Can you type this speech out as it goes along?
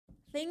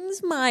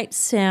Things might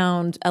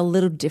sound a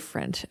little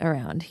different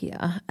around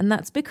here, and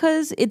that's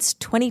because it's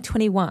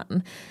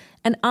 2021,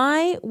 and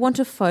I want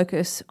to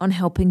focus on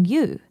helping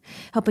you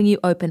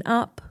open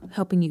up,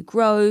 helping you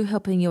grow,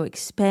 helping you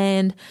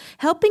expand,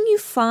 helping you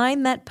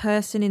find that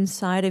person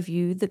inside of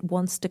you that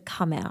wants to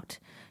come out,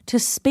 to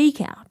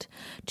speak out,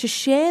 to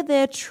share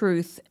their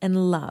truth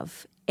and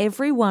love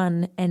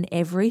everyone and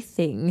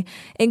everything,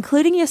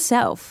 including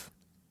yourself.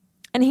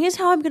 And here's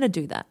how I'm going to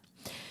do that.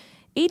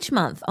 Each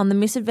month on the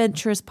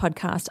Misadventurous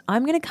podcast,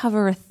 I'm going to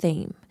cover a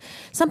theme,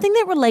 something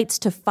that relates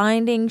to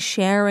finding,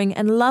 sharing,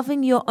 and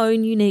loving your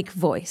own unique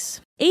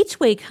voice. Each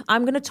week,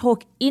 I'm going to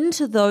talk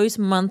into those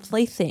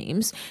monthly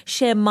themes,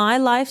 share my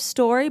life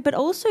story, but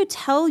also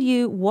tell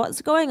you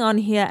what's going on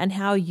here and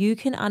how you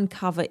can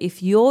uncover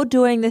if you're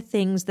doing the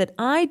things that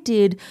I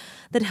did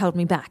that held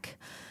me back.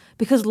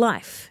 Because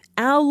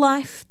our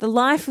life, the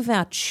life of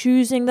our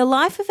choosing, the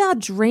life of our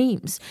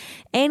dreams,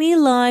 any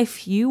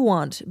life you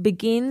want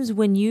begins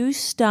when you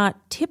start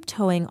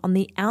tiptoeing on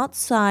the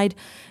outside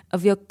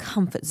of your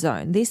comfort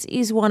zone. This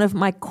is one of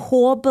my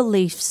core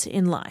beliefs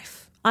in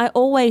life. I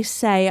always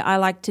say I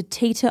like to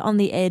teeter on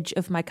the edge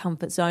of my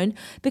comfort zone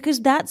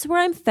because that's where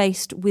I'm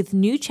faced with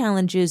new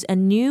challenges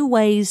and new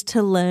ways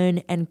to learn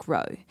and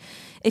grow.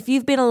 If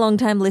you've been a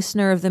long-time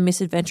listener of the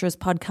Misadventurous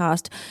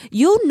podcast,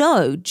 you'll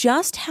know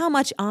just how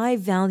much I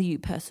value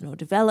personal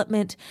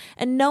development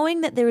and knowing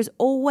that there is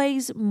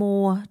always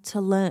more to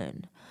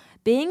learn.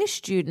 Being a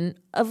student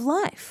of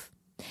life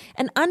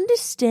and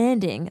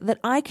understanding that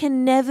I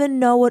can never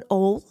know it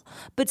all,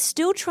 but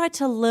still try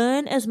to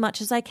learn as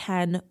much as I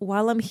can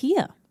while I'm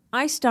here.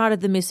 I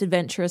started the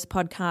Misadventurous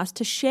podcast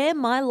to share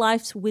my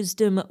life's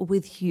wisdom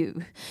with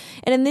you.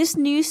 And in this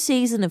new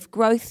season of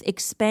growth,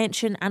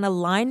 expansion, and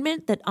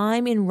alignment that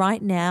I'm in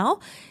right now,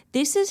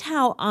 this is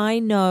how I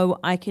know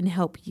I can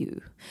help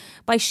you.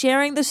 By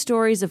sharing the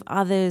stories of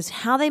others,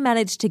 how they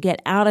managed to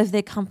get out of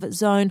their comfort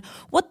zone,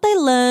 what they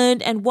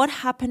learned, and what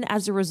happened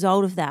as a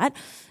result of that,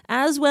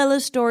 as well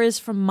as stories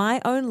from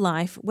my own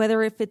life,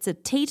 whether if it's a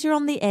teeter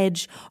on the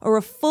edge or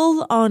a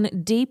full-on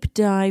deep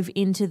dive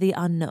into the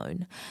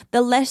unknown.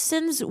 The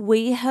lessons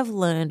we have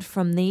learned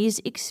from these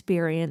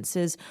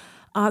experiences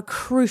are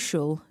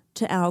crucial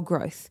to our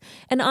growth.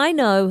 And I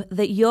know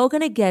that you're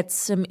going to get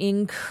some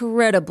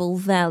incredible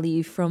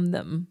value from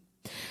them.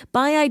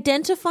 By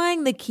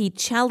identifying the key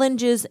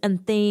challenges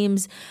and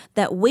themes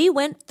that we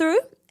went through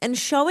and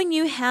showing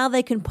you how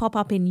they can pop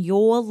up in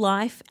your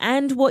life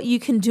and what you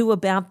can do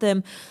about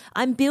them,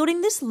 I'm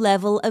building this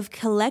level of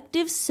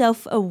collective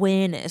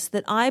self-awareness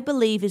that I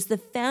believe is the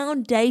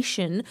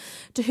foundation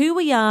to who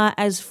we are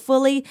as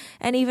fully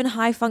and even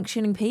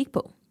high-functioning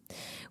people.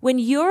 When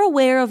you're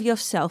aware of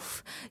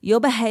yourself, your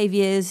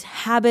behaviors,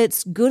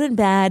 habits, good and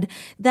bad,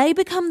 they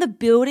become the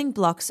building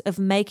blocks of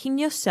making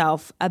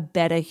yourself a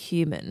better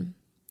human.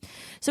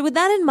 So with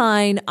that in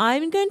mind,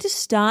 I'm going to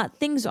start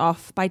things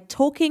off by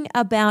talking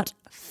about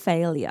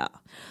failure.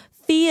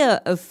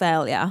 Fear of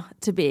failure,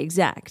 to be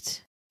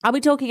exact. I'll be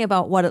talking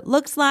about what it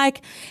looks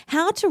like,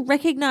 how to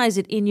recognize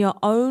it in your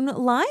own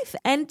life,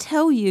 and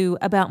tell you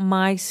about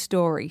my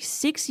story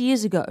 6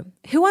 years ago,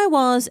 who I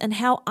was and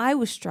how I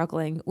was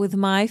struggling with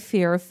my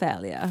fear of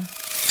failure.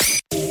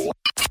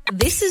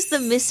 This is the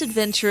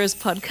Misadventurous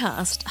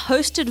podcast,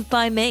 hosted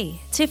by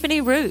me, Tiffany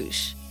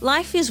Rouge.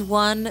 Life is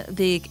one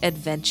big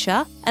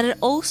adventure, and it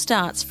all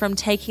starts from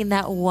taking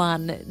that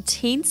one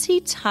teensy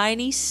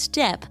tiny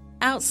step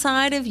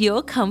outside of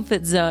your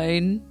comfort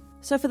zone.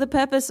 So for the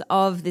purpose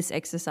of this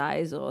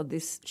exercise or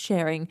this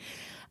sharing,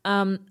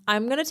 I'm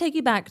going to take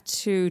you back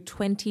to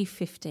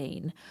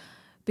 2015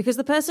 because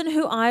the person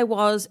who I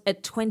was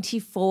at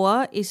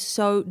 24 is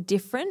so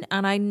different,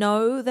 and I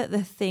know that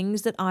the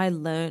things that I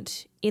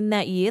learnt in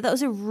that year, that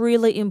was a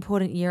really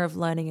important year of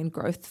learning and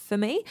growth for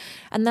me,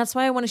 and that's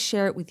why I want to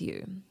share it with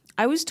you.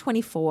 I was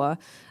 24.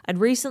 I'd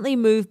recently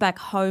moved back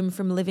home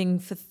from living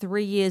for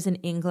 3 years in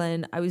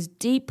England. I was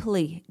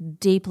deeply,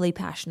 deeply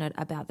passionate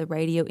about the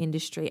radio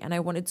industry, and I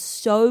wanted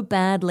so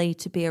badly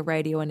to be a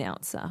radio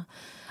announcer.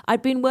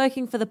 I'd been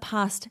working for the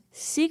past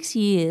 6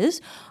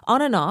 years,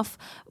 on and off,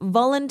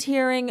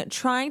 volunteering,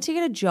 trying to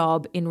get a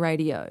job in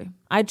radio.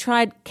 I'd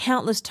tried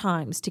countless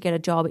times to get a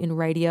job in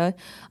radio.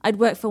 I'd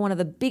worked for one of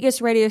the biggest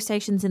radio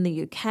stations in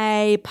the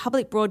UK,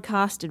 public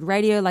broadcasted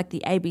radio like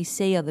the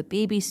ABC or the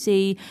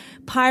BBC,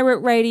 pirate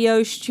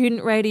radio,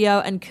 student radio,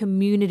 and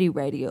community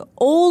radio.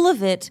 All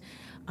of it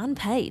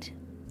unpaid.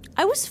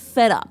 I was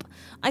fed up.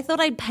 I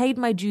thought I'd paid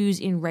my dues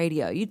in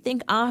radio. You'd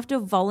think after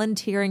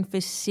volunteering for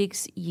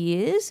 6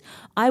 years,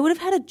 I would have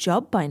had a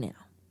job by now.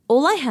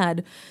 All I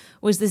had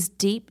was this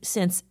deep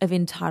sense of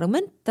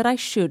entitlement that I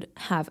should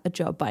have a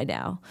job by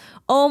now.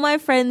 All my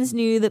friends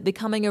knew that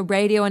becoming a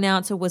radio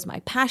announcer was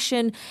my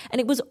passion, and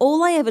it was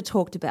all I ever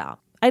talked about.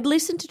 I'd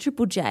listened to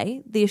Triple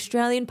J, the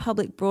Australian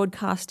public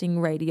broadcasting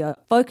radio,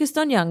 focused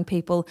on young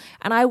people,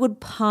 and I would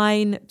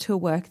pine to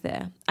work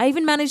there. I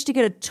even managed to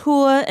get a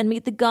tour and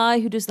meet the guy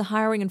who does the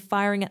hiring and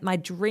firing at my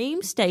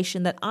dream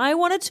station that I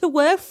wanted to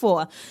work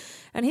for.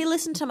 And he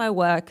listened to my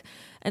work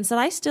and said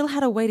I still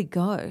had a way to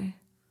go.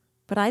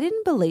 But I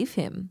didn't believe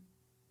him.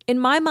 In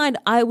my mind,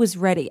 I was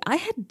ready. I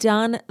had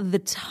done the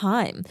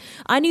time.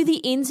 I knew the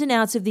ins and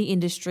outs of the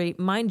industry.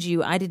 Mind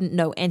you, I didn't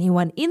know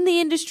anyone in the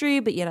industry,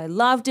 but yet I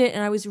loved it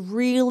and I was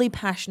really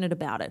passionate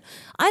about it.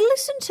 I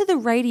listened to the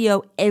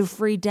radio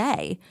every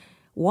day.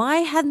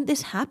 Why hadn't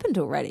this happened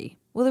already?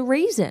 Well, the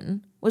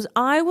reason was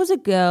I was a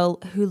girl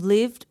who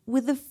lived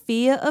with the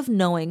fear of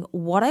knowing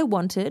what I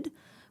wanted,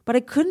 but I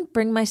couldn't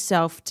bring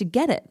myself to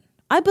get it.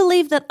 I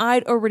believed that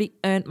I'd already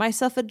earned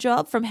myself a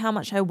job from how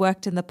much I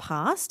worked in the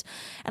past,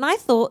 and I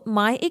thought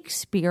my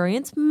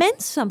experience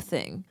meant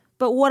something.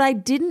 But what I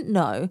didn't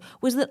know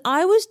was that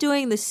I was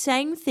doing the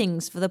same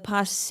things for the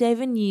past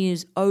 7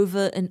 years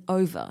over and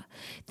over,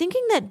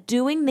 thinking that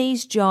doing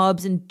these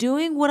jobs and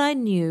doing what I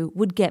knew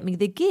would get me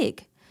the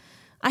gig.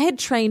 I had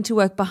trained to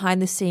work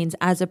behind the scenes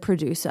as a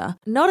producer,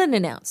 not an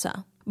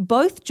announcer.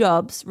 Both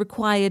jobs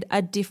required a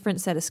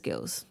different set of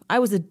skills. I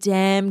was a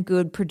damn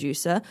good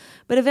producer,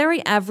 but a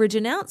very average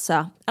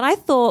announcer, and I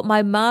thought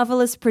my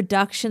marvelous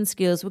production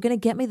skills were going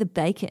to get me the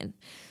bacon.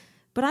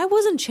 But I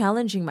wasn't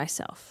challenging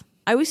myself.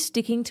 I was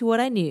sticking to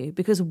what I knew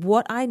because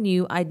what I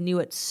knew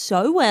it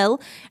so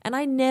well, and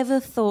I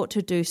never thought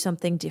to do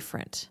something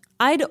different.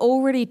 I'd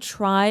already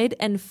tried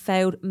and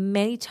failed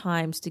many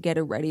times to get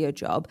a radio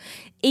job,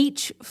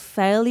 each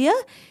failure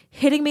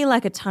hitting me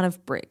like a ton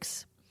of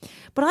bricks.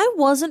 But I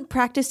wasn't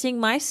practicing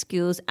my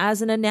skills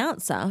as an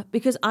announcer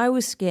because I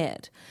was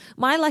scared.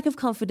 My lack of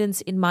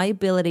confidence in my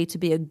ability to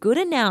be a good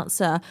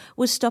announcer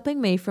was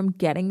stopping me from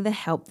getting the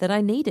help that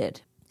I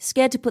needed.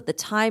 Scared to put the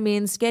time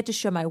in, scared to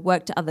show my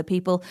work to other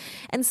people,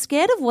 and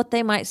scared of what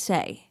they might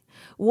say.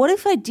 What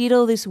if I did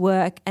all this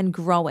work and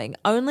growing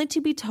only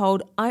to be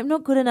told I'm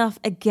not good enough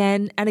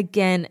again and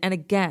again and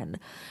again?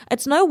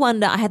 It's no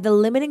wonder I had the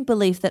limiting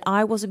belief that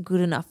I wasn't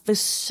good enough for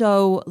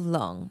so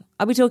long.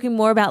 I'll be talking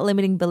more about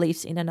limiting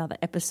beliefs in another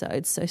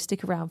episode, so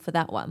stick around for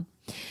that one.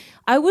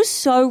 I was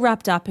so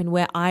wrapped up in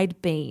where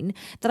I'd been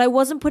that I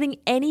wasn't putting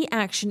any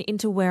action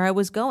into where I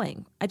was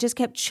going. I just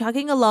kept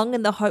chugging along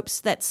in the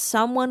hopes that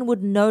someone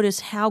would notice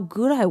how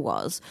good I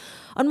was.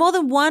 On more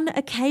than one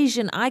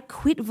occasion, I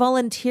quit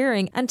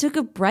volunteering and took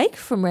a break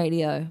from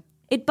radio.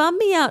 It bummed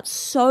me out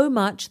so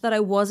much that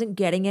I wasn't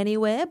getting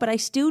anywhere, but I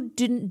still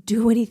didn't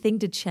do anything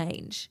to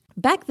change.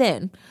 Back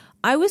then,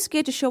 I was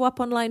scared to show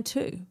up online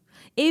too.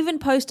 Even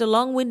post a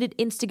long-winded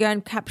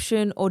Instagram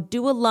caption or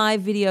do a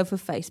live video for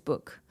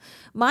Facebook.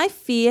 My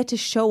fear to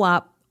show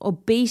up or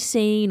be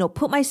seen or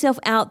put myself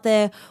out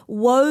there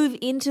wove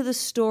into the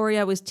story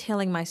I was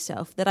telling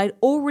myself that I'd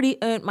already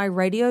earned my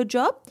radio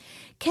job,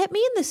 kept me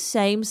in the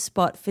same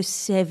spot for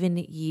 7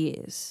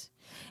 years.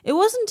 It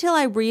wasn't until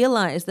I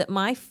realized that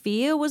my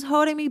fear was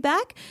holding me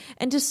back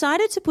and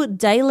decided to put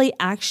daily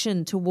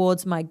action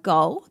towards my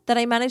goal that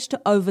I managed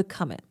to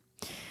overcome it.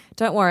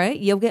 Don't worry,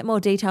 you'll get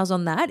more details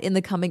on that in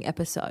the coming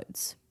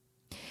episodes.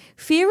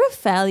 Fear of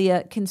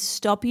failure can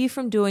stop you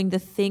from doing the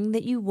thing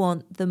that you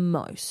want the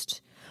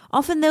most.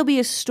 Often there'll be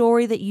a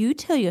story that you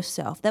tell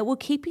yourself that will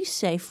keep you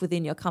safe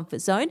within your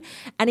comfort zone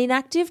and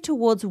inactive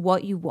towards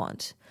what you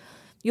want.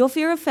 Your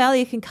fear of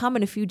failure can come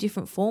in a few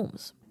different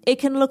forms. It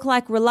can look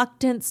like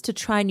reluctance to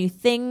try new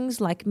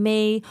things like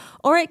me,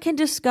 or it can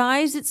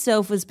disguise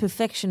itself as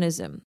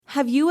perfectionism.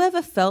 Have you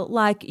ever felt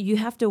like you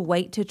have to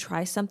wait to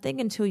try something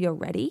until you're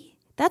ready?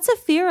 That's a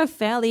fear of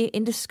failure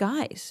in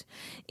disguise.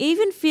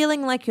 Even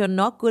feeling like you're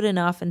not good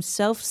enough and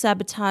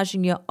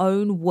self-sabotaging your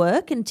own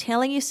work and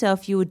telling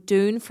yourself you were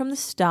doomed from the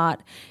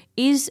start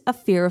is a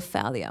fear of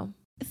failure.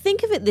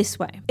 Think of it this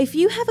way. If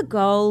you have a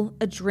goal,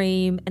 a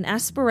dream, an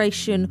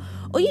aspiration,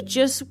 or you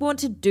just want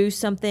to do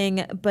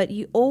something, but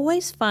you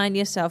always find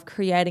yourself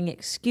creating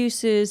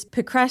excuses,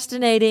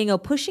 procrastinating, or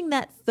pushing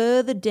that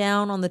further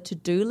down on the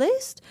to-do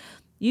list,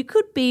 you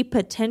could be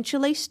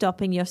potentially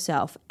stopping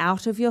yourself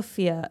out of your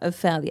fear of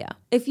failure.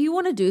 If you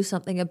want to do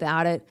something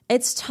about it,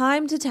 it's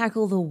time to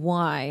tackle the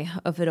why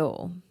of it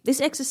all. This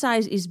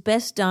exercise is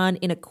best done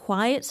in a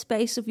quiet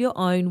space of your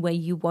own where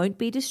you won't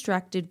be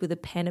distracted with a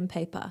pen and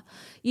paper.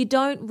 You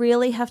don't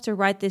really have to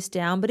write this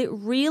down, but it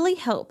really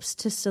helps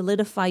to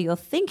solidify your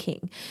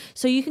thinking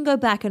so you can go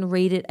back and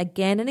read it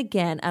again and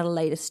again at a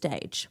later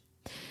stage.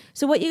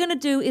 So what you're going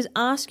to do is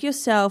ask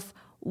yourself,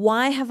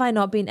 why have I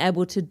not been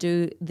able to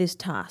do this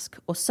task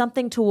or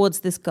something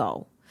towards this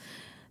goal?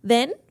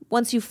 Then,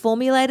 once you've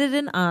formulated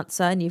an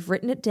answer and you've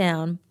written it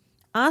down,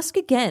 ask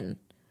again,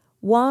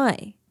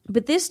 why?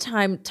 But this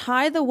time,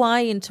 tie the why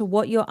into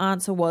what your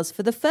answer was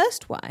for the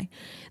first why.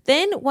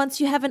 Then,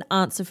 once you have an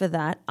answer for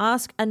that,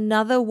 ask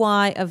another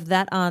why of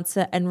that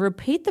answer and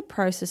repeat the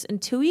process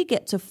until you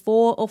get to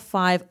 4 or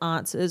 5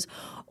 answers,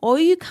 or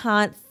you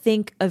can't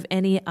think of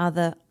any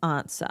other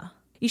answer.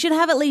 You should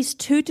have at least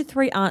 2 to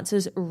 3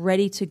 answers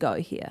ready to go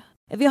here.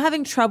 If you're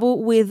having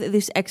trouble with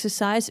this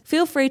exercise,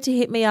 feel free to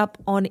hit me up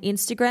on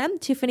Instagram,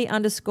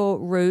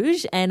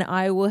 Tiffany_Rouge, and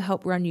I will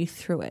help run you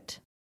through it.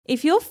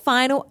 If your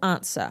final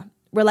answer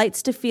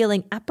relates to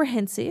feeling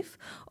apprehensive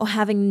or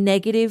having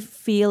negative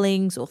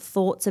feelings or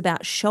thoughts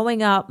about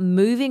showing up,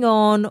 moving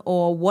on,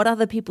 or what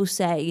other people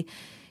say,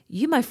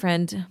 you, my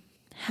friend,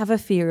 have a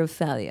fear of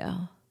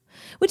failure.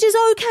 which is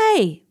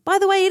okay. By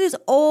the way, it is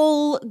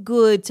all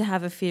good to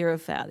have a fear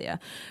of failure.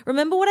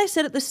 Remember what I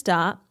said at the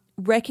start?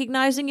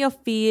 Recognizing your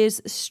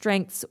fears,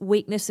 strengths,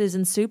 weaknesses,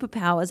 and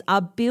superpowers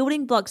are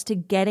building blocks to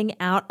getting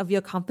out of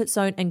your comfort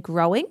zone and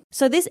growing.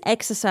 So this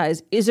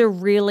exercise is a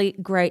really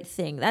great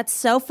thing. That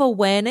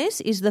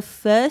self-awareness is the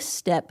first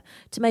step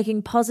to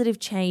making positive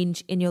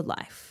change in your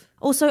life.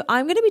 Also,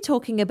 I'm going to be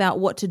talking about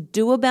what to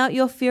do about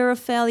your fear of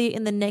failure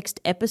in the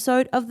next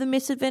episode of the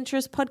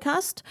Misadventurous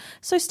podcast,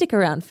 so stick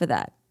around for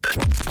that.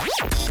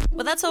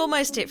 Well, that's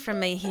almost it from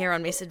me here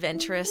on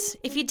Misadventurous.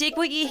 If you dig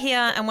what you hear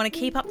and want to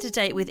keep up to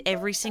date with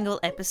every single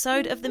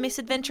episode of the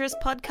Misadventurous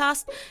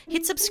podcast,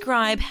 hit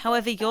subscribe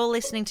however you're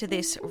listening to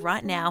this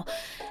right now.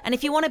 And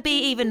if you want to be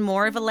even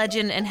more of a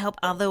legend and help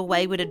other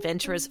wayward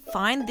adventurers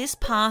find this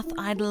path,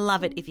 I'd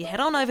love it if you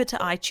head on over to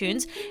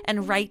iTunes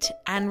and rate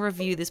and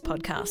review this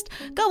podcast.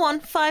 Go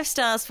on, 5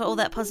 stars for all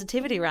that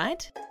positivity,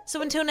 right?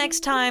 So until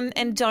next time,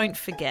 and don't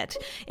forget,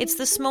 it's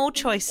the small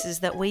choices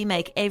that we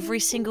make every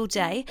single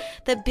day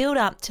that build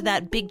up to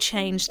that big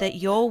change that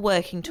you're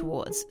working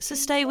towards. So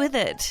stay with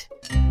it.